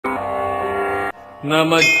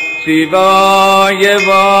நமச்சிவாய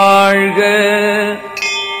வாழ்க.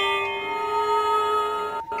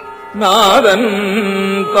 நாதன்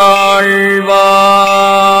தாழ்வாழ்க.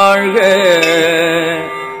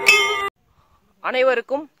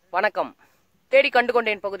 அனைவருக்கும் வணக்கம். தேடி கண்டு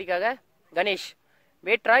கொண்டேன் பகுதிக்காக கணேஷ்.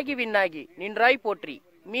 வேற்றாகி விண்ணாகி நின்றாய் போற்றி,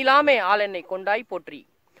 மீளாமே ஆளென்னை கொண்டாய் போற்றி,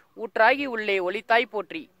 ஊற்றாகி உள்ளே ஒளித்தாய்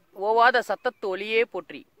போற்றி, ஓவாத சத்தத்து ஒளியே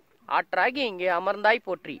போற்றி, ஆற்றாகி இங்கே அமர்ந்தாய்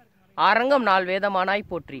போற்றி, ஆரங்கம் நாள் வேதமானாய்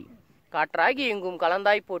போற்றி, காற்றாகி எங்கும்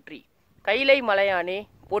கலந்தாய் போற்றி, கைலை மலையானே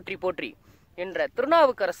போற்றி போற்றி என்ற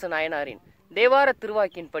திருநாவுக்கரசு நாயனாரின் தேவார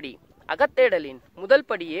திருவாக்கின்படி அகத்தேடலின் முதல்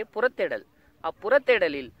படியே புறத்தேடல்.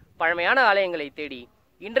 அப்புறத்தேடலில் பழமையான ஆலயங்களை தேடி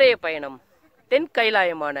இன்றைய பயணம் தென்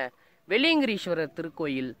கைலாயமான வெள்ளியங்கிரீஸ்வரர்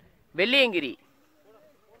திருக்கோயில் வெள்ளியங்கிரி.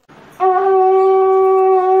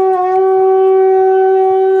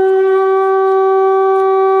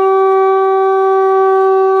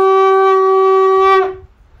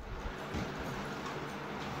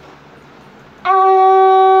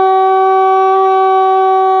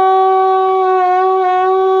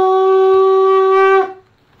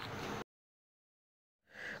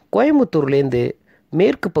 கோயம்புத்தூர்லேருந்து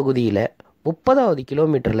மேற்கு பகுதியில் 30வது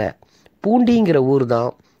கிலோமீட்டரில் பூண்டிங்கிற ஊர் தான்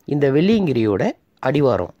இந்த வெள்ளியங்கிரியோட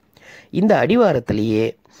அடிவாரம். இந்த அடிவாரத்திலேயே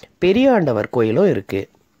பெரியாண்டவர் கோயிலும் இருக்குது.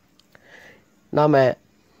 நாம்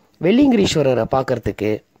வெள்ளியங்கிரீஸ்வரரை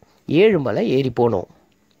பார்க்குறதுக்கு 7 மலை ஏறி போனோம்.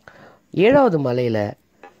 7வது மலையில்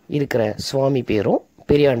இருக்கிற சுவாமி பேரும்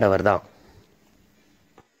பெரியாண்டவர் தான்.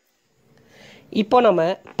 இப்போ நம்ம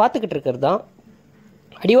பார்த்துக்கிட்டு இருக்கிறது தான்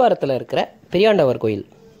அடிவாரத்தில் இருக்கிற பெரியாண்டவர் கோயில்.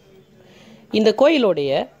 இந்த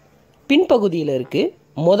கோயிலுடைய பின்பகுதியில் இருக்குது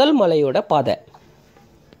முதல் மலையோட பாதை.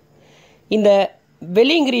 இந்த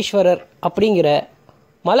வெள்ளியங்கிரீஸ்வரர் அப்படிங்கிற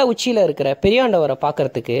மலை உச்சியில் இருக்கிற பெரியாண்டவரை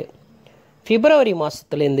பார்க்குறதுக்கு பிப்ரவரி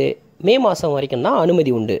மாதத்துலேருந்து மே மாதம் வரைக்கும் தான்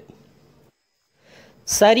அனுமதி உண்டு.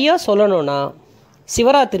 சரியாக சொல்லணுன்னா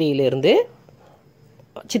சிவராத்திரியிலேருந்து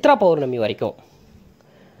சித்ரா பௌர்ணமி வரைக்கும்.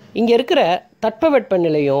 இங்கே இருக்கிற தட்பவெட்ப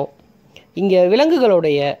நிலையும் இங்கே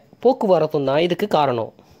விலங்குகளுடைய போக்குவரத்தும் தான் இதுக்கு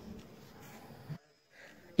காரணம்.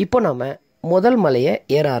 இப்போ நாம் முதல் மலையை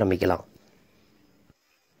ஏற ஆரம்பிக்கலாம்.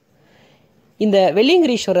 இந்த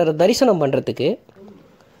வெள்ளியங்கிரீஸ்வரரை தரிசனம் பண்ணுறதுக்கு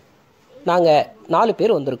நாங்கள் 4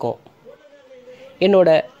 பேர் வந்திருக்கோம். என்னோட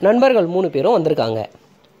நண்பர்கள் 3 பேரும் வந்திருக்காங்க.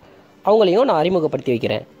 அவங்களையும் நான் அறிமுகப்படுத்தி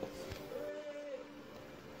வைக்கிறேன்.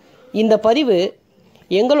 இந்த பதிவு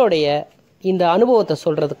எங்களுடைய இந்த அனுபவத்தை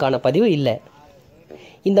சொல்கிறதுக்கான பதிவு இல்லை.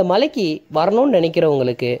 இந்த மலைக்கு வரணும்னு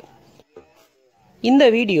நினைக்கிறவங்களுக்கு இந்த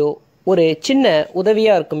வீடியோ ஒரு சின்ன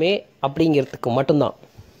உதவியாக இருக்குமே அப்படிங்கிறதுக்கு மட்டும்தான்.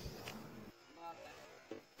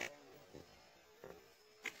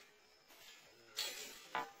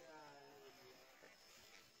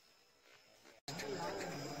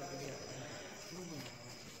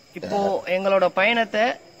 இப்போ எங்களோட பயணத்தை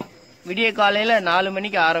விடிய காலையில் 4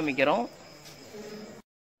 மணிக்கு ஆரம்பிக்கிறோம்.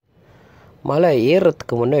 மலை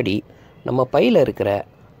ஏறுறதுக்கு முன்னாடி நம்ம பையில் இருக்கிற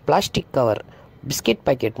பிளாஸ்டிக் கவர், பிஸ்கெட்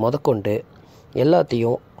பாக்கெட் முதற்கொண்டு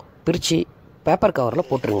எல்லாத்தையும் பிரித்து பேப்பர் கவரில்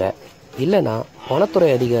போட்டுருங்க. இல்லைன்னா வனத்துறை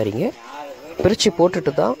அதிகாரிங்க பிரித்து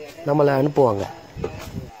போட்டுட்டு தான் நம்மளை அனுப்புவாங்க.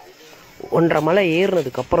 1.5 மலை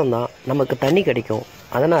ஏறினதுக்கப்புறம் தான் நமக்கு தண்ணி கிடைக்கும்.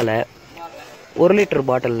 அதனால் 1 லிட்டர்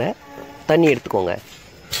பாட்டிலில் தண்ணி எடுத்துக்கோங்க.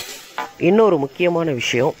 இன்னொரு முக்கியமான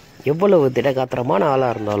விஷயம், எவ்வளவு திடகாத்திரமான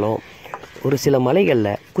ஆளாக இருந்தாலும் ஒரு சில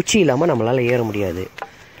மலைகளில் குச்சி இல்லாமல் நம்மளால் ஏற முடியாது.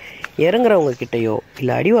 இறங்குறவங்க கிட்டேயோ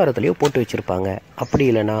இல்லை அடிவாரத்துலேயோ போட்டு வச்சுருப்பாங்க. அப்படி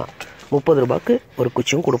இல்லைன்னா 30 ரூபாய்க்கு ஒரு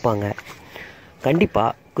குச்சியும் கொடுப்பாங்க.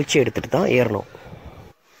 கண்டிப்பாக குச்சி எடுத்துகிட்டு தான் ஏறணும்.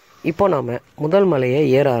 இப்போ நாம் முதல் மலையை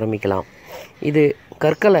ஏற ஆரம்பிக்கலாம். இது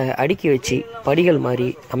கற்களை அடுக்கி வச்சு படிகள் மாதிரி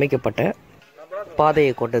அமைக்கப்பட்ட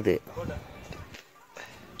பாதையை கொண்டது.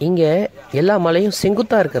 இங்கே எல்லா மலையும்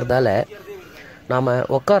செங்குத்தாக இருக்கிறதால நாம்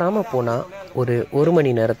உட்காராமல் போனால் ஒரு 1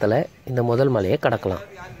 மணி நேரத்தில் இந்த முதல் மலையை கடக்கலாம்.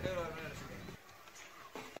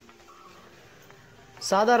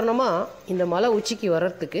 சாதாரணமாக இந்த மலை உச்சிக்கு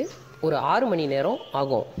வர்றதுக்கு ஒரு 6 மணி நேரம்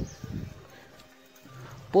ஆகும்.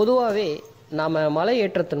 பொதுவாகவே நாம் மலை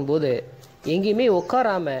ஏற்றத்தின் போது எங்கேயுமே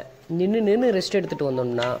உட்காராமல் நின்று ரெஸ்ட் எடுத்துகிட்டு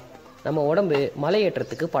வந்தோம்னா நம்ம உடம்பு மலை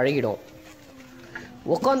ஏற்றத்துக்கு பழகிடும்.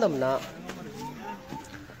 உட்காந்தோம்னா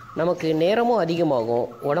நமக்கு நேரமும் அதிகமாகும்,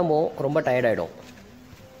 உடம்பும் ரொம்ப டயர்டாயிடும்.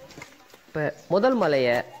 இப்போ முதல்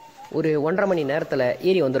மலையை ஒரு 1.5 மணி நேரத்தில்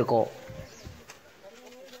ஏறி வந்திருக்கோம்.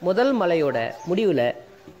 முதல் மலையோட முடிவில்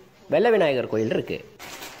வெள்ள விநாயகர் கோயில் இருக்குது.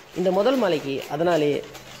 இந்த முதல் மலைக்கு அதனாலே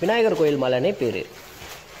விநாயகர் கோயில் மலைனே பேர்.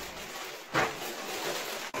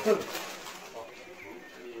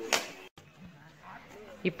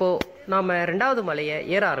 இப்போது நாம் 2வது மலையை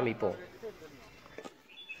ஏற ஆரம்பிப்போம்.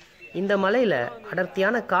 இந்த மலையில்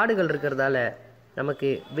அடர்த்தியான காடுகள் இருக்கிறதால நமக்கு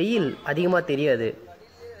வெயில் அதிகமாக தெரியாது,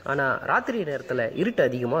 ஆனால் ராத்திரி நேரத்தில் இருட்டு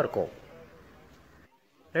அதிகமாக இருக்கும்.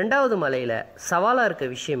 ரெண்டாவது மலையில் சவாலாக இருக்க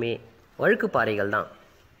விஷயமே வழுக்கு பாறைகள் தான்.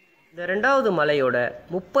 இந்த ரெண்டாவது மலையோட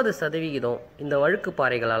 30% இந்த வழுக்கு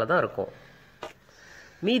பாறைகளால் தான் இருக்கும்.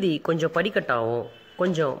 மீதி கொஞ்சம் படிக்கட்டாகவும்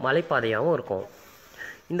கொஞ்சம் மலைப்பாதையாகவும் இருக்கும்.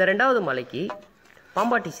 இந்த ரெண்டாவது மலைக்கு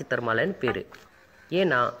பாம்பாட்டி சித்தர் மலைன்னு பேர்.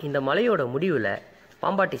 ஏன்னா இந்த மலையோட முடிவில்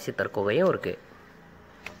பாம்பாட்டி சித்தர் குகையும் இருக்குது.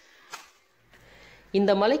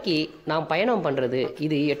 இந்த மலைக்கு நான் பயணம் பண்ணுறது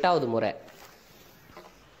இது 8வது முறை.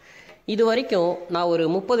 இது வரைக்கும் நான் ஒரு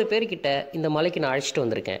 30 பேர்கிட்ட இந்த மலைக்கு நான் அழைச்சிட்டு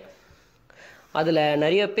வந்திருக்கேன். அதில்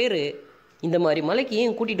நிறைய பேர் இந்த மாதிரி மலைக்கு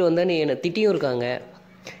ஏன் கூட்டிகிட்டு வந்தேன்னு என்னை திட்டியும் இருக்காங்க,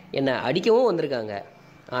 என்னை அடிக்கவும் வந்திருக்காங்க.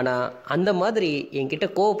 ஆனால் அந்த மாதிரி என்கிட்ட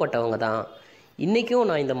கோவப்பட்டவங்க தான் இன்றைக்கும்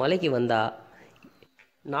நான் இந்த மலைக்கு வந்தால்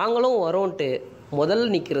நாங்களும் வரோன்ட்டு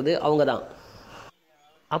முதல்ல நிற்கிறது அவங்க தான்.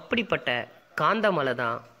 அப்படிப்பட்ட காந்த மலை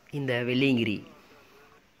தான் இந்த வெள்ளியங்கிரி.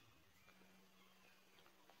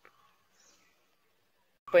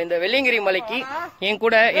 இப்போ இந்த வெள்ளியங்கிரி மலைக்கு என்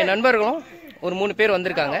கூட என் நண்பர்களும் ஒரு 3 பேர்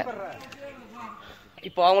வந்திருக்காங்க.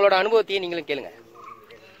 இப்போ அவங்களோட அனுபவத்தையும் நீங்களும் கேளுங்க.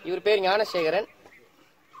 இவர் பேர் ஞானசேகரன்.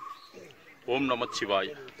 ஓம் நமச்சிவாய்.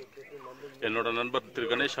 என்னோட நண்பர் திரு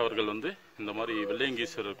கணேஷ் அவர்கள் இந்த மாதிரி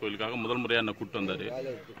வெள்ளியங்கீஸ்வரர் கோயிலுக்காக முதல் முறையாக என்னை கூப்பிட்டு வந்தார்.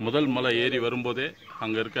 முதல் மலை ஏறி வரும்போதே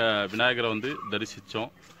அங்கே இருக்க விநாயகரை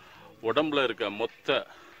தரிசித்தோம். உடம்புல இருக்க மொத்த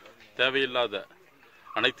தேவையில்லாத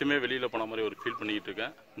அனைத்துமே வெளியில் போன மாதிரி ஒரு ஃபீல் பண்ணிக்கிட்டு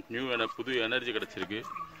இருக்கேன். புது எனர்ஜி கிடச்சிருக்கு.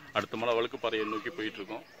 அடுத்த மலை வழுக்குப்பாறையை நோக்கி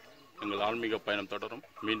போயிட்டுருக்கோம். எங்கள் ஆன்மீக பயணம் தொடரும்.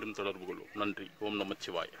 மீண்டும் தொடர்பு கொள்வோம். நன்றி. ஓம்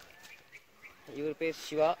நமச்சிவாய். இவர் பேர்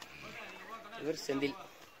சிவா, இவர் செந்தில்.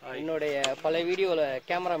 என்னுடைய பல வீடியோவில்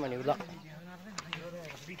கேமராமேன் இவர் தான்.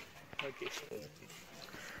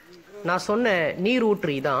 நான் சொன்ன நீர்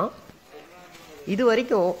ஊற்று தான். இது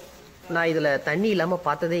வரைக்கும் நான் இதில் தண்ணி இல்லாமல்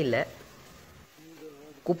பார்த்ததே இல்லை.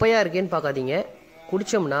 குப்பையாக இருக்கேன்னு பார்க்காதீங்க.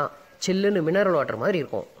 குடித்தோம்னா சில்லுன்னு மினரல் வாட்டர் மாதிரி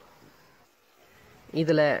இருக்கும்.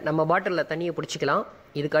 இதில் நம்ம பாட்டிலில் தண்ணியை பிடிச்சிக்கலாம்.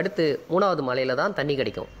 இதுக்கு அடுத்து 3வது மலையில் தான் தண்ணி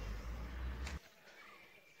கிடைக்கும்.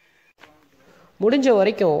 முடிஞ்ச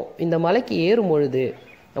வரைக்கும் இந்த மலைக்கு ஏறும் பொழுது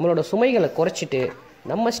நம்மளோட சுமைகளை குறைச்சிட்டு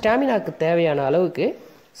நம்ம ஸ்டாமினாக்கு தேவையான அளவுக்கு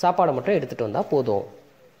சாப்பாடை மட்டும் எடுத்துகிட்டு வந்தால் போதும்.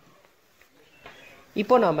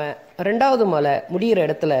 இப்போ நாம் 2வது மலை முடிகிற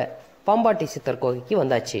இடத்துல பாம்பாட்டி சித்தர் குகைக்கு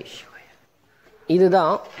வந்தாச்சு.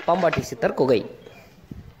 இதுதான் பாம்பாட்டி சித்தர் குகை.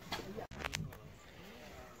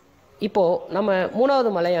 இப்போது நம்ம 3வது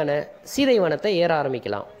மலையான சீதை வனத்தை ஏற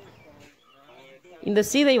ஆரம்பிக்கலாம். இந்த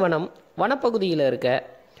சீதை வனம் வனப்பகுதியில் இருக்க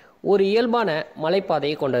ஒரு இயல்பான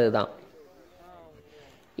மலைப்பாதையை கொண்டது தான்.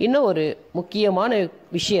 இன்னும் ஒரு முக்கியமான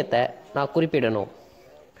விஷயத்தை நான் குறிப்பிடணும்.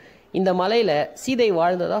 இந்த மலையில் சீதை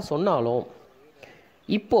வாழ்ந்ததாக சொன்னாலும்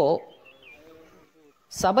இப்போது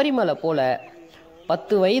சபரிமலை போல்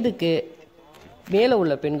 10 வயதுக்கு மேலே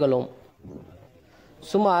உள்ள பெண்களும்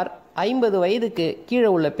சுமார் 50 வயதுக்கு கீழே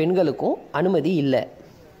உள்ள பெண்களுக்கும் அனுமதி இல்லை.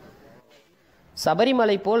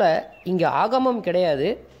 சபரிமலை போல் இங்கே ஆகமம் கிடையாது.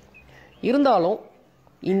 இருந்தாலும்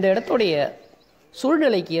இந்த இடத்துடைய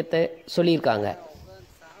சூழ்நிலைக்கு ஏற்ற சொல்லியிருக்காங்க.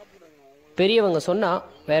 பெரியவங்க சொன்னால்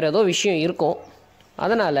வேறு ஏதோ விஷயம் இருக்கும்.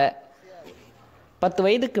 அதனால் 10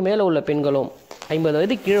 வயதுக்கு மேலே உள்ள பெண்களும் 50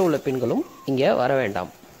 வயதுக்கு கீழே உள்ள பெண்களும் இங்கே வர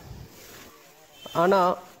வேண்டாம்.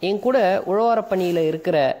 ஆனால் என் கூட உழவாரப்பணியில்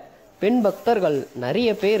இருக்கிற பெண் பக்தர்கள் நிறைய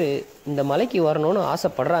பேர் இந்த மலைக்கு வரணும்னு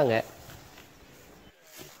ஆசைப்படுறாங்க.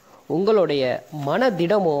 உங்களுடைய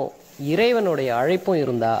மனதிடமோ இறைவனுடைய அழைப்பும்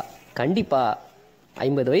இருந்தால் கண்டிப்பாக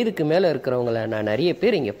 50 வயதுக்கு மேலே இருக்கிறவங்கள நான் நிறைய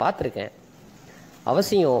பேர் இங்கே பார்த்துருக்கேன்.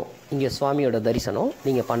 அவசியம் இங்கே சுவாமியோட தரிசனம்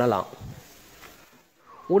நீங்கள் பண்ணலாம்.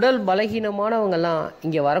 உடல் பலகீனமானவங்கெல்லாம்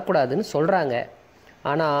இங்கே வரக்கூடாதுன்னு சொல்கிறாங்க.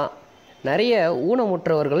 ஆனால் நிறைய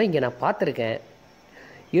ஊனமுற்றவர்களும் இங்கே நான் பார்த்துருக்கேன்.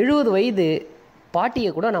 70 வயது பாட்டியை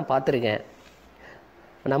கூட நான் பார்த்துருக்கேன்.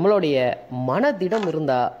 நம்மளுடைய மனதிடம்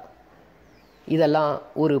இருந்தால் இதெல்லாம்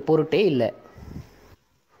ஒரு பொருட்டே இல்லை.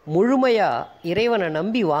 முழுமையாக இறைவனை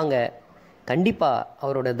நம்பி வாங்க, கண்டிப்பாக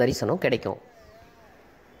அவரோட தரிசனம் கிடைக்கும்.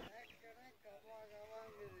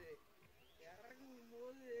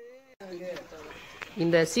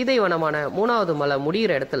 இந்த சீதை வனமான 3வது மலை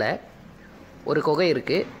முடிகிற இடத்துல ஒரு குகை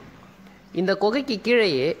இருக்குது. இந்த குகைக்கு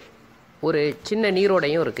கீழேயே ஒரு சின்ன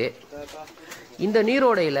நீரோடையும் இருக்குது. இந்த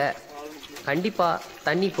நீரோடையில் கண்டிப்பாக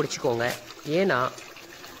தண்ணி பிடிச்சிக்கோங்க. ஏன்னா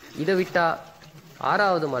இதை விட்டால்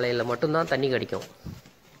 6வது மலையில் மட்டும்தான் தண்ணி கிடைக்கும்.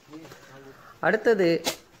 அடுத்தது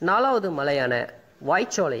 4வது மலையான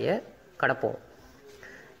வாய்ச்சோலையை கடப்போம்.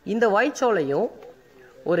 இந்த வாய்ச்சோலையும்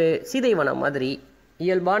ஒரு சீதைவனம் மாதிரி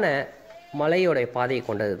இயல்பான மலையோட பாதையை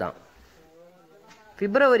கொண்டது தான்.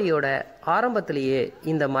 பிப்ரவரியோட ஆரம்பத்திலேயே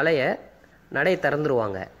இந்த மலையை நடை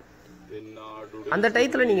திறந்துருவாங்க. அந்த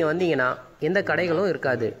டயத்தில் நீங்கள் வந்தீங்கன்னா எந்த கடைகளும்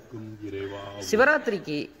இருக்காது.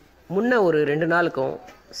 சிவராத்திரிக்கு முன்ன ஒரு 2 நாளுக்கும்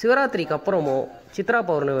சிவராத்திரிக்கு அப்புறமும் சித்ரா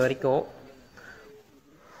பௌர்ணமி வரைக்கும்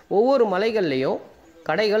ஒவ்வொரு மலைகள்லேயும்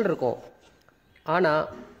கடைகள் இருக்கும். ஆனால்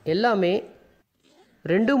எல்லாமே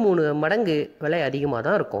 2-3 மடங்கு விலை அதிகமாக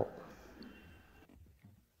தான் இருக்கும்.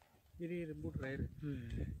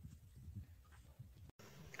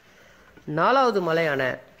 4வது மலையான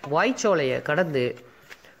வாய்ச்சோலையை கடந்து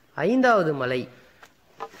 5வது மலை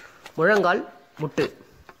முழங்கால் முட்டு.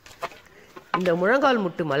 இந்த முழங்கால்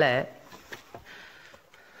முட்டு மலை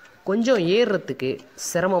கொஞ்சம் ஏறுறதுக்கு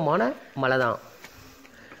சிரமமான மலை தான்.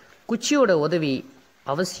 குச்சியோட உதவி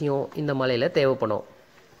அவசியம் இந்த மலையில் தேவைப்படும்.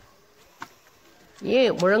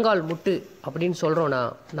 ஏன் முழங்கால் முட்டு அப்படின்னு சொல்கிறோன்னா,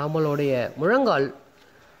 நம்மளுடைய முழங்கால்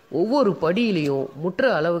ஒவ்வொரு படியிலையும் முட்டுற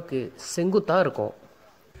அளவுக்கு செங்குத்தாக இருக்கும்.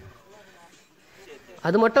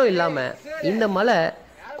 அது மட்டும் இல்லாமல் இந்த மலை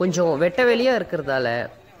கொஞ்சம் வெட்ட வெளியாக இருக்கிறதால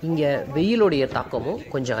இங்கே வெயிலுடைய தாக்கமும்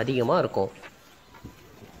கொஞ்சம் அதிகமாக இருக்கும்.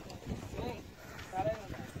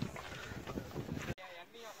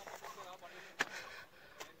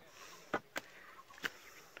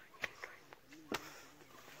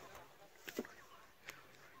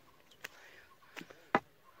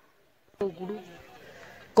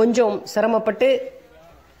 கொஞ்சம் சிரமப்பட்டு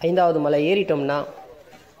 5வது மலை ஏறிட்டோம்னா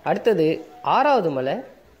அடுத்தது 6வது மலை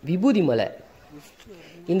விபூதி மலை.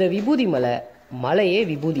 இந்த விபூதி மலை மலையே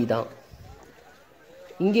விபூதி தான்.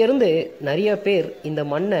 இங்கேருந்து நிறைய பேர் இந்த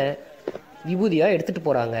மண்ணை விபூதியாக எடுத்துகிட்டு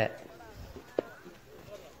போகிறாங்க.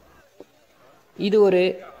 இது ஒரு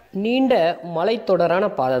நீண்ட மலைத்தொடரான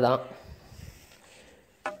பாதை தான்.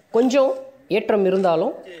 கொஞ்சம் ஏற்றம்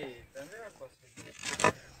இருந்தாலும்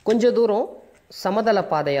கொஞ்சம் தூரம் சமதள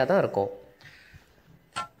பாதையாக தான் இருக்கும்.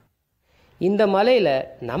 இந்த மலையில்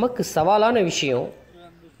நமக்கு சவாலான விஷயம்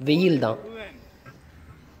வெயில் தான்.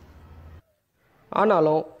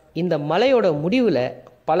 ஆனாலும் இந்த மலையோட முடிவில்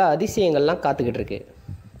பல அதிசயங்கள்லாம் காத்துக்கிட்டு இருக்கு.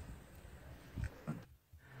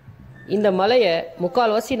 இந்த மலையை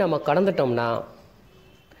முக்கால்வாசி நம்ம கடந்துட்டோம்னா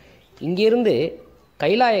இங்கிருந்து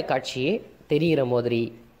கைலாய காட்சியே தெரிகிற மாதிரி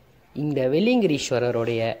இந்த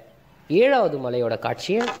வெள்ளியங்கிரீஸ்வரருடைய 7வது மலையோட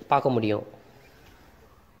காட்சியை பார்க்க முடியும்.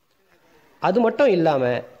 அது மட்டும்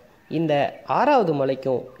இல்லாமல் இந்த 6வது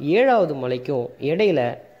மலைக்கும் 7வது மலைக்கும் இடையில்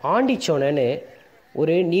ஆண்டிச்சோனைன்னு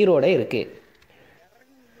ஒரு நீரோடை இருக்குது.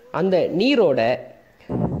 அந்த நீரோடை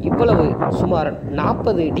இவ்வளவு சுமார்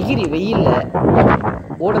 40 டிகிரி வெயிலில்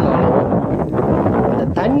ஓடினாலும் அந்த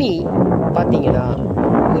தண்ணி பார்த்திங்கன்னா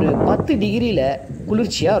ஒரு 10 டிகிரியில்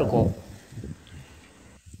குளிர்ச்சியாக இருக்கும்.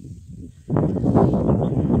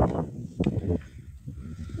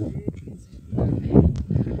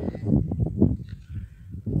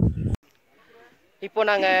 இப்போ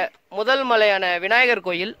நாங்கள் முதல் மலையான விநாயகர்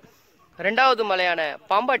கோயில், 2வது மலையான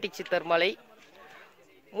பாம்பாட்டி சித்தர் மலை,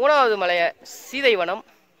 3வது மலைய சீதைவனம்,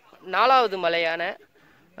 4வது மலையான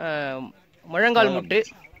முழங்கால் முட்டு,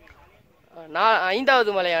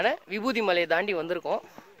 5வது மலையான விபூதி மலையை தாண்டி வந்திருக்கோம்.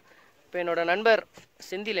 இப்போ என்னோட நண்பர்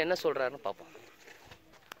செந்தில் என்ன சொல்கிறாருன்னு பார்ப்போம்.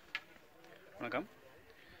 வணக்கம்.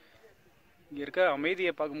 இங்கே இருக்க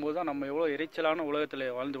அமைதியை பார்க்கும்போது தான் நம்ம எவ்வளோ இறைச்சலான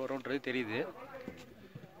உலகத்தில் வாழ்ந்து வரோன்றது தெரியுது.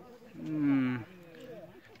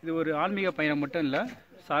 இது ஒரு ஆன்மீக பயணம் மட்டும் இல்லை,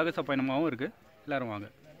 சாகச பயணமாகவும் இருக்குது. எல்லோரும் வாங்க.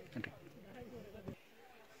 நன்றி.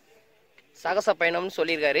 சாகச பயணம்னு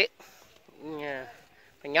சொல்லியிருக்காரு.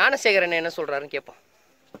 ஞானசேகரன் என்ன சொல்கிறாருன்னு கேட்போம்.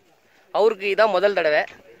 அவருக்கு இதான் முதல் தடவை,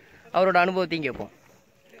 அவரோட அனுபவத்தையும் கேட்போம்.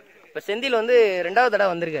 இப்போ செந்தில் 2வது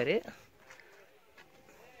தடவை வந்திருக்காரு.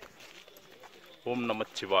 ஓம்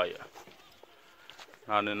நமச்சிவாய.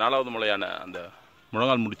 நான் 4வது மலையான அந்த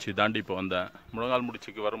முழங்கால் முடிச்சு தாண்டி இப்போ வந்தேன். முழங்கால்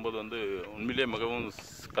முடிச்சுக்கு வரும்போது உண்மையிலே மிகவும்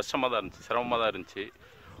கஷ்டமாக தான் இருந்துச்சு, சிரமமாக தான் இருந்துச்சு.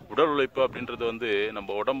 உடல் உழைப்பு அப்படின்றது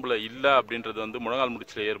நம்ம உடம்புல இல்லை அப்படின்றது முழங்கால்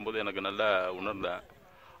முடிச்சில் ஏறும்போது எனக்கு நல்லா உணர்ந்தேன்.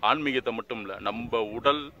 ஆன்மீகத்தை மட்டும் இல்லை, நம்ம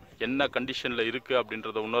உடல் என்ன கண்டிஷனில் இருக்குது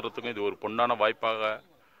அப்படின்றத உணர்றதுக்கும் இது ஒரு பொன்னான வாய்ப்பாக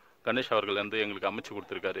கணேஷ் அவர்கள் எங்களுக்கு அமைச்சு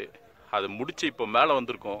கொடுத்துருக்காரு. அதை முடித்து இப்போ மேலே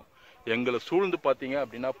வந்திருக்கோம். எங்களை சூழ்ந்து பார்த்தீங்க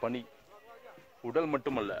அப்படின்னா பனி, உடல்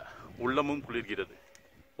மட்டுமல்ல உள்ளமும் குளிர்கிறது.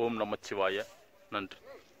 ஓம் நமச்சிவாய. நன்றி.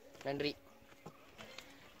 நன்றி.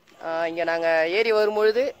 இங்கே நாங்கள் ஏறி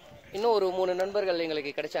வரும்பொழுது இன்னும் ஒரு 3 நண்பர்கள்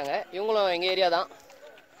எங்களுக்கு கிடைச்சாங்க. இவங்களும் எங்கள் ஏரியா தான்.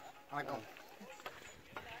 வணக்கம்.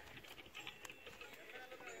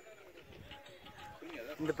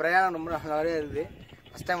 இந்த பிரயாணம் ரொம்ப நல்லாவே இருக்குது.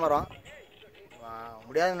 ஃபஸ்ட் டைம் வரோம்,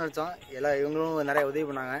 முடியாதுன்னு நினச்சோம். இவங்களும் நிறைய உதவி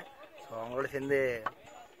பண்ணாங்க. ஸோ அவங்களோட சேர்ந்து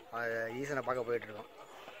ஈசனை பார்க்க போயிட்டுருக்கோம்.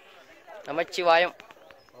 நமச்சிவாயம்.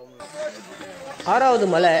 6வது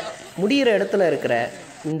மலை முடிகிற இடத்துல இருக்கிற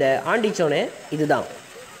இந்த ஆண்டிச்சோனை இதுதான்.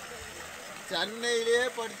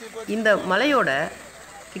 இந்த மலையோட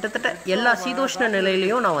கிட்டத்தட்ட எல்லா சீதோஷ்ண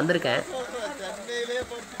நிலையிலையும் நான் வந்திருக்கேன்.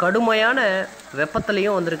 கடுமையான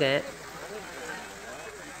வெப்பத்துலேயும் வந்திருக்கேன்,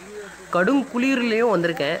 கடும் குளிர்லேயும்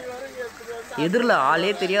வந்திருக்கேன், எதிரில்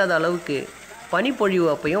ஆளே தெரியாத அளவுக்கு பனிப்பொழிவு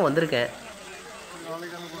அப்பையும் வந்திருக்கேன்.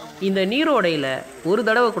 இந்த நீரோடையில் ஒரு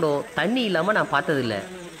தடவை கூட தண்ணி இல்லாமல் நான் பார்த்ததில்லை.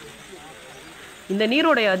 இந்த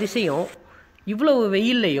நீரோடைய அதிசயம் இவ்வளவு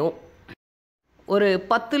வெயில்லையும் ஒரு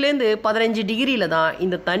 10லேருந்து 15 டிகிரியில் தான்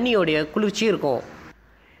இந்த தண்ணியோடைய குளிர்ச்சி இருக்கும்.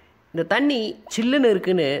 இந்த தண்ணி சில்லுன்னு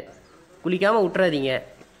இருக்குன்னு குளிக்காமல் விட்டுறாதீங்க.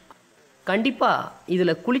 கண்டிப்பாக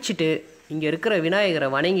இதில் குளிச்சுட்டு இங்கே இருக்கிற விநாயகரை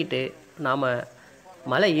வணங்கிட்டு நாம்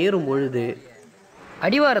மலை ஏறும் பொழுது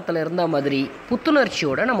அடிவாரத்தில் இருந்த மாதிரி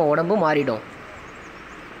புத்துணர்ச்சியோடு நம்ம உடம்பு மாறிடும்.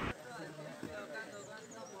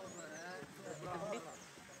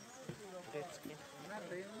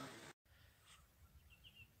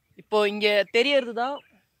 இப்போது இங்கே தெரியறது தான்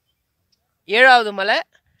 7வது மலை.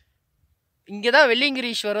 இங்கே தான்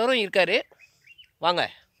வெள்ளியங்கிரீஸ்வரரும் இருக்கார். வாங்க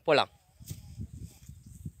போகலாம்.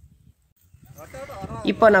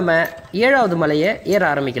 இப்போ நம்ம 7வது மலையை ஏற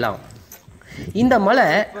ஆரம்பிக்கலாம். இந்த மலை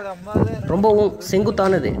ரொம்பவும்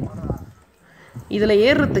செங்குத்தானது. இதில்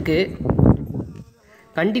ஏறுறதுக்கு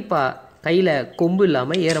கண்டிப்பாக கையில் கொம்பு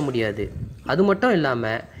இல்லாமல் ஏற முடியாது. அது மட்டும்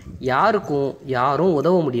இல்லாமல் யாரும்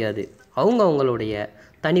உதவ முடியாது. அவங்களுடைய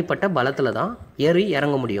தனிப்பட்ட பலத்தில் தான் ஏறி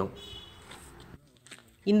இறங்க முடியும்.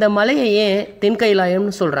 இந்த மலையை ஏன்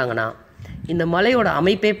தென்கைலாயம்னு சொல்கிறாங்கன்னா, இந்த மலையோட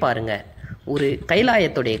அமைப்பே பாருங்கள், ஒரு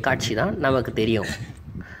கைலாயத்துடைய காட்சி தான் நமக்கு தெரியும்.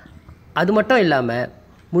 அது மட்டும் இல்லாமல்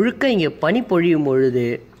முழுக்க இங்கே பனி பொழியும் பொழுது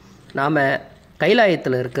நாம்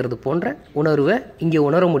கைலாயத்தில் இருக்கிறது போன்ற உணர்வை இங்கே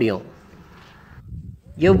உணர முடியும்.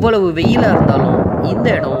 எவ்வளவு வெயிலாக இருந்தாலும் இந்த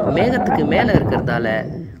இடம் மேகத்துக்கு மேலே இருக்கிறதால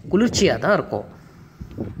குளிர்ச்சியாக தான் இருக்கும்.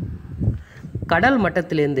 கடல்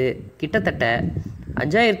மட்டத்திலேருந்து கிட்டத்தட்ட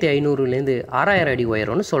 5500லேருந்து 6000 அடி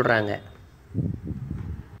உயரம்னு சொல்கிறாங்க.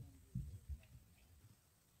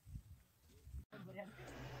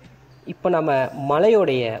 இப்போ நம்ம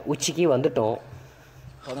மலையோடைய உச்சிக்கு வந்துட்டோம்.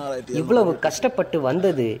 இவ்வளவு கஷ்டப்பட்டு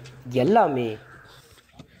வந்தது எல்லாமே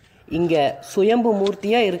இங்கே சுயம்பு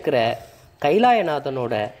மூர்த்தியாக இருக்கிற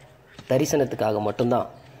கைலாயநாதனோட தரிசனத்துக்காக மட்டும்தான்.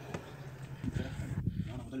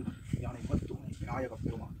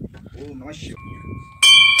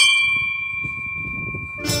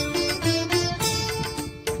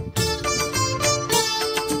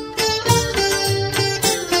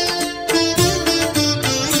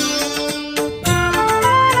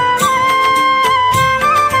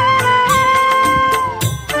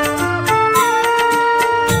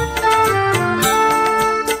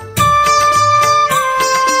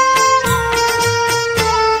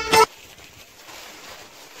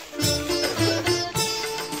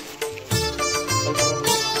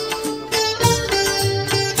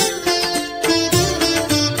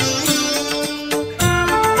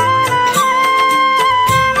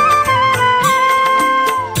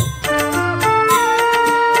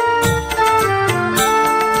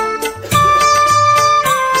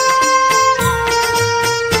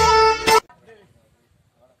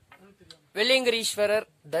 வெள்ளியங்கிரீஸ்வரர்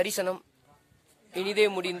தரிசனம் இனிதே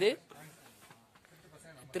முடிந்து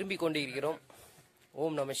திரும்பிக் கொண்டிருக்கிறோம்.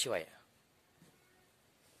 ஓம் நம சிவாய.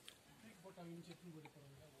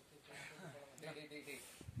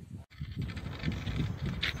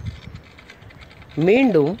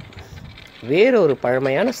 மீண்டும் வேறொரு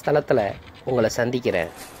பழமையான ஸ்தலத்தில் உங்களை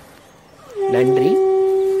சந்திக்கிறேன். நன்றி,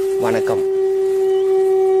 வணக்கம்.